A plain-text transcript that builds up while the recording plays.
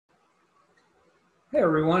Hey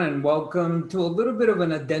everyone, and welcome to a little bit of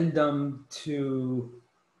an addendum to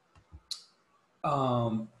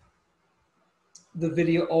um, the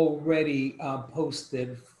video already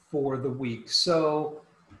posted for the week. So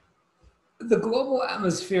the global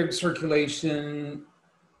atmospheric circulation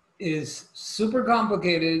is super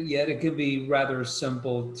complicated, yet it can be rather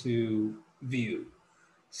simple to view.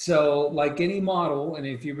 So like any model, and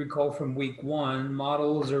if you recall from week one,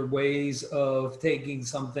 models are ways of taking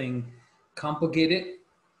something complicated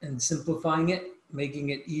and simplifying it, making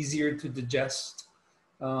it easier to digest.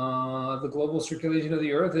 The global circulation of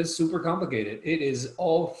the earth is super complicated. It is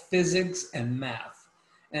all physics and math,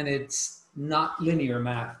 and it's not linear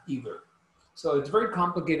math either. So it's very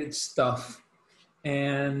complicated stuff.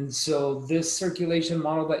 And so this circulation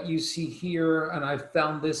model that you see here, and I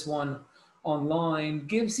found this one online,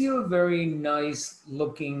 gives you a very nice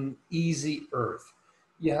looking, easy Earth.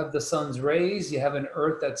 You have the sun's rays, you have an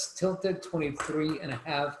Earth that's tilted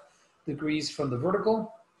 23.5 degrees from the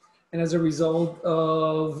vertical. And as a result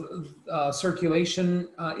of circulation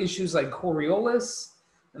issues like Coriolis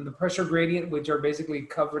and the pressure gradient, which are basically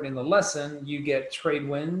covered in the lesson, you get trade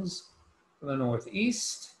winds from the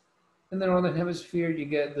northeast. In the northern hemisphere, you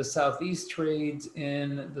get the southeast trades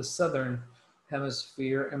in the southern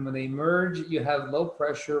hemisphere. And when they merge, you have low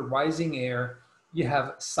pressure, rising air, you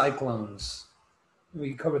have cyclones.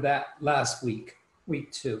 We covered that last week,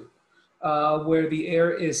 week two. Where the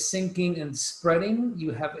air is sinking and spreading,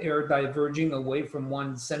 you have air diverging away from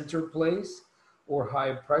one center place or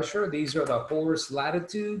high pressure. These are the Horus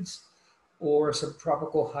latitudes or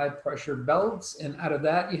subtropical high pressure belts. And out of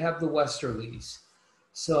that, you have the Westerlies.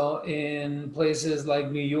 So in places like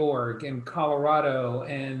New York and Colorado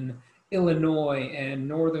and Illinois and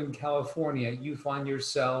Northern California, you find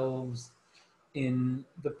yourselves in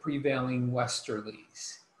the prevailing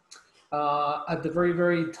Westerlies. At the very,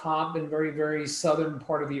 very top and very, very southern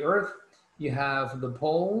part of the Earth, you have the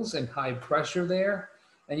poles and high pressure there,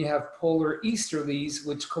 and you have polar easterlies,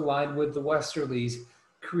 which collide with the westerlies,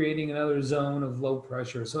 creating another zone of low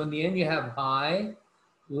pressure. So in the end, you have high,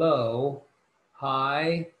 low,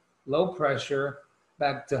 low pressure,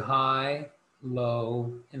 back to high,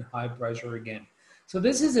 low, and high pressure again. So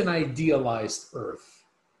this is an idealized Earth.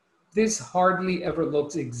 This hardly ever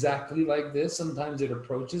looks exactly like this. Sometimes it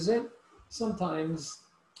approaches it. Sometimes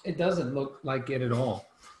it doesn't look like it at all.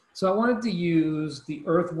 So I wanted to use the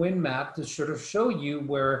Earth wind map to sort of show you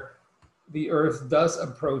where the Earth does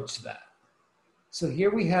approach that. So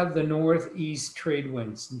here we have the northeast trade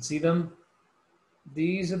winds. And see them?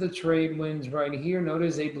 These are the trade winds right here.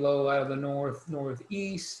 Notice they blow out of the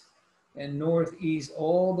northeast and northeast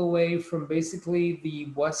all the way from basically the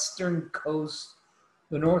western coast,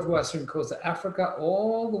 the northwestern coast of Africa,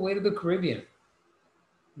 all the way to the Caribbean.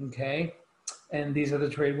 Okay, and these are the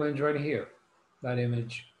trade winds right here, that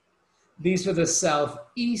image. These are the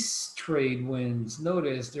southeast trade winds.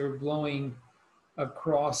 Notice they're blowing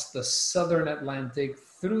across the southern Atlantic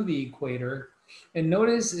through the equator. And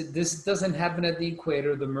notice this doesn't happen at the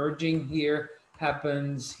equator. The merging here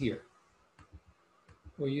happens here.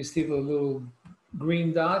 Where you see the little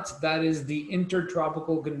green dots, that is the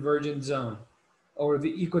intertropical convergence zone, or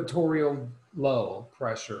the equatorial low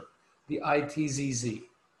pressure, the ITZZ.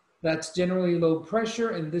 That's generally low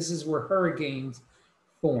pressure, and this is where hurricanes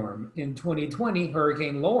form. In 2020,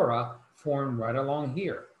 Hurricane Laura formed right along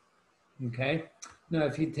here. Okay? Now,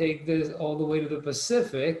 if you take this all the way to the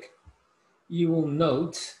Pacific, you will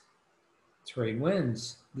note trade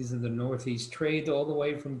winds. These are the northeast trades all the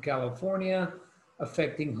way from California,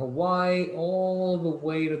 affecting Hawaii, all the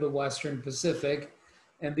way to the western Pacific.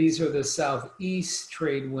 And these are the southeast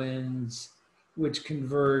trade winds, which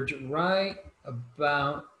converge right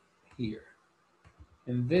about here.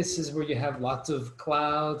 And this is where you have lots of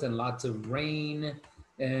clouds and lots of rain.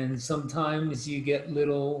 And sometimes you get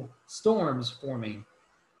little storms forming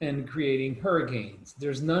and creating hurricanes.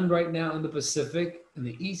 There's none right now in the Pacific, in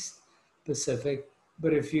the East Pacific,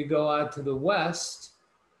 but if you go out to the west,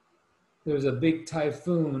 there's a big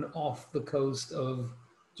typhoon off the coast of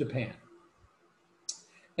Japan.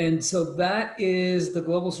 And so that is the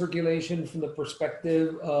global circulation from the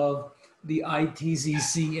perspective of the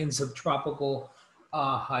ITZC and subtropical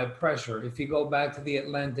high pressure. If you go back to the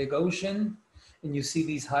Atlantic Ocean and you see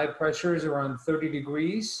these high pressures around 30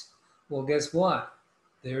 degrees, well, guess what?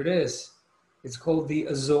 There it is. It's called the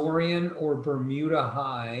Azorian or Bermuda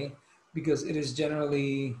High because it is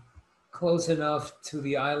generally close enough to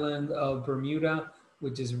the island of Bermuda,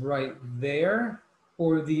 which is right there,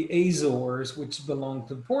 or the Azores, which belong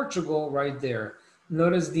to Portugal, right there.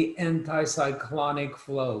 Notice the anticyclonic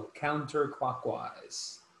flow,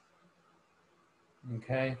 counterclockwise.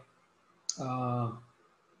 Okay. I'm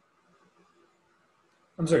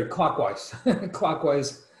sorry, clockwise,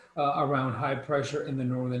 clockwise around high pressure in the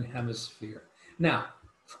northern hemisphere. Now,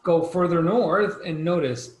 go further north and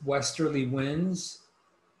notice westerly winds,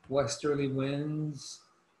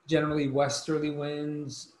 generally westerly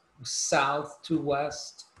winds, south to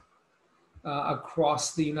west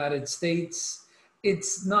across the United States.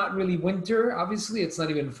 It's not really winter. Obviously, it's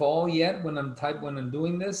not even fall yet when I'm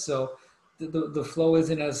doing this. So the flow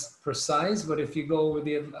isn't as precise. But if you go over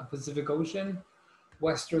the Pacific Ocean,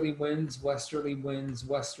 westerly winds, westerly winds,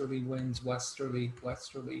 westerly winds, westerly,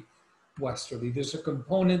 westerly, westerly. There's a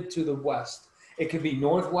component to the west. It could be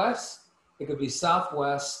northwest, it could be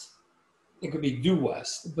southwest, it could be due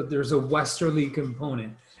west, but there's a westerly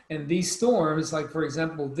component. And these storms, like for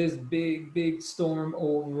example, this big storm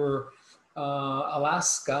over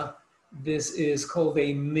Alaska, this is called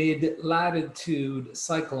a mid-latitude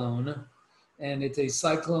cyclone. And it's a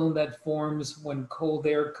cyclone that forms when cold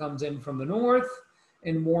air comes in from the north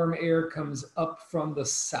and warm air comes up from the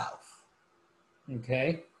south.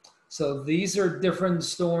 Okay, so these are different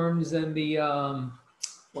storms than the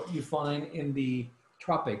what you find in the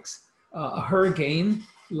tropics. A hurricane,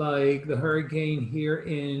 like the hurricane here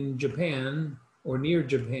in Japan or near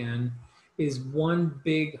Japan, is one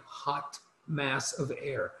big hot mass of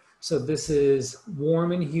air. So this is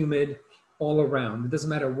warm and humid all around. It doesn't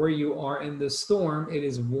matter where you are in the storm, it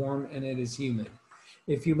is warm and it is humid.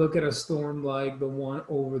 If you look at a storm like the one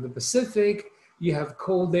over the Pacific, you have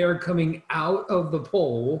cold air coming out of the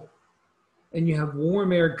pole and you have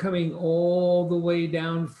warm air coming all the way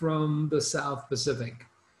down from the South Pacific.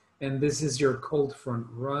 And this is your cold front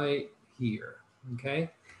right here, okay?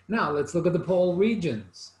 Now let's look at the pole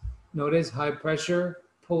regions. Notice high pressure,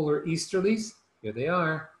 polar easterlies. Here they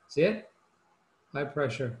are, see it? High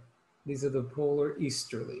pressure. These are the polar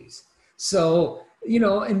easterlies. So, you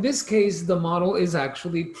know, in this case, the model is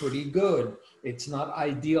actually pretty good. It's not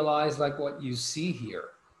idealized like what you see here.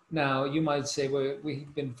 Now, you might say, well,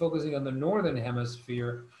 we've been focusing on the northern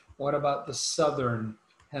hemisphere. What about the southern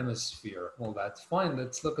hemisphere? Well, that's fine.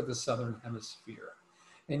 Let's look at the southern hemisphere.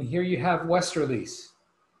 And here you have westerlies,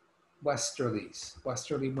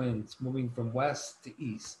 westerly winds moving from west to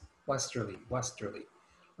east, westerly.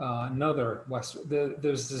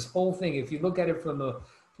 There's this whole thing. If you look at it from the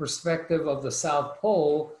perspective of the South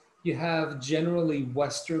Pole, you have generally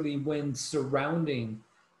westerly winds surrounding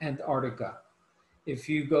Antarctica. If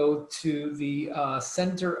you go to the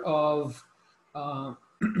center of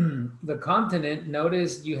the continent,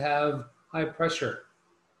 notice you have high pressure.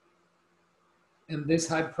 And this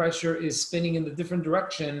high pressure is spinning in a different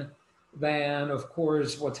direction than, of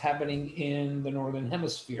course, what's happening in the northern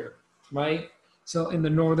hemisphere, right? So in the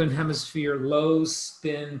northern hemisphere, lows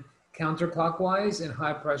spin counterclockwise and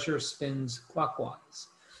high pressure spins clockwise.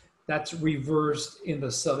 That's reversed in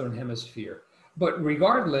the southern hemisphere. But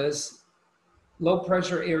regardless, low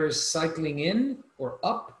pressure air is cycling in or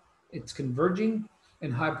up, it's converging,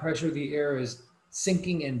 and high pressure, the air is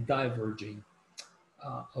sinking and diverging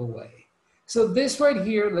away. So this right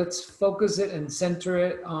here, let's focus it and center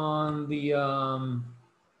it on the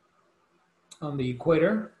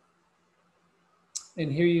equator.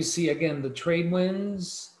 And here you see again the trade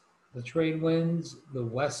winds, the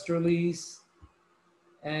westerlies,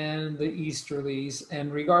 and the easterlies.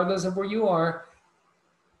 And regardless of where you are,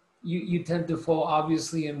 you tend to fall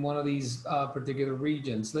obviously in one of these particular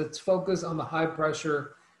regions. Let's focus on the high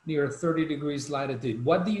pressure near 30 degrees latitude.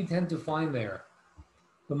 What do you tend to find there?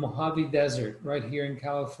 The Mojave Desert right here in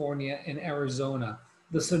California and Arizona,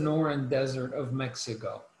 the Sonoran Desert of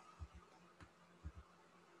Mexico.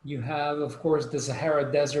 You have, of course, the Sahara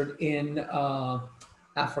Desert in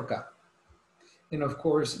Africa. And of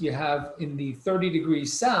course, you have in the 30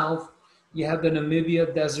 degrees south, you have the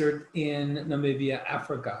Namibia Desert in Namibia,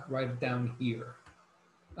 Africa, right down here.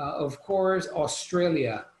 Of course,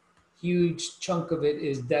 Australia, huge chunk of it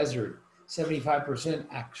is desert, 75%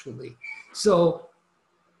 actually. So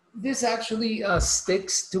this actually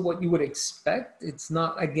sticks to what you would expect. It's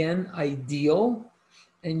not, again, ideal.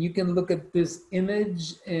 And you can look at this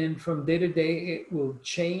image and from day to day, it will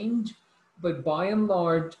change. But by and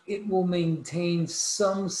large, it will maintain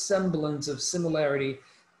some semblance of similarity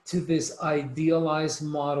to this idealized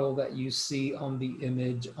model that you see on the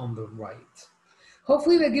image on the right.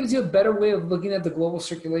 Hopefully that gives you a better way of looking at the global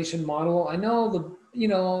circulation model. I know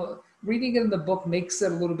reading it in the book makes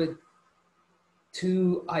it a little bit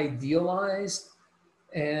too idealized.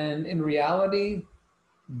 And in reality,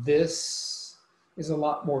 this is a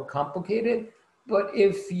lot more complicated. But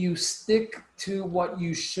if you stick to what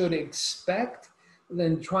you should expect,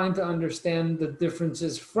 then trying to understand the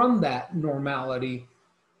differences from that normality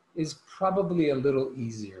is probably a little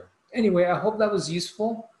easier. Anyway, I hope that was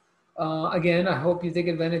useful. Again, I hope you take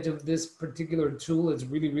advantage of this particular tool. It's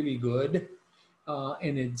really, really good.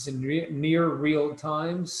 And it's in near real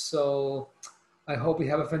time. So I hope you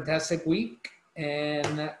have a fantastic week,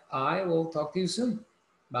 and I will talk to you soon.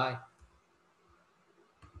 Bye.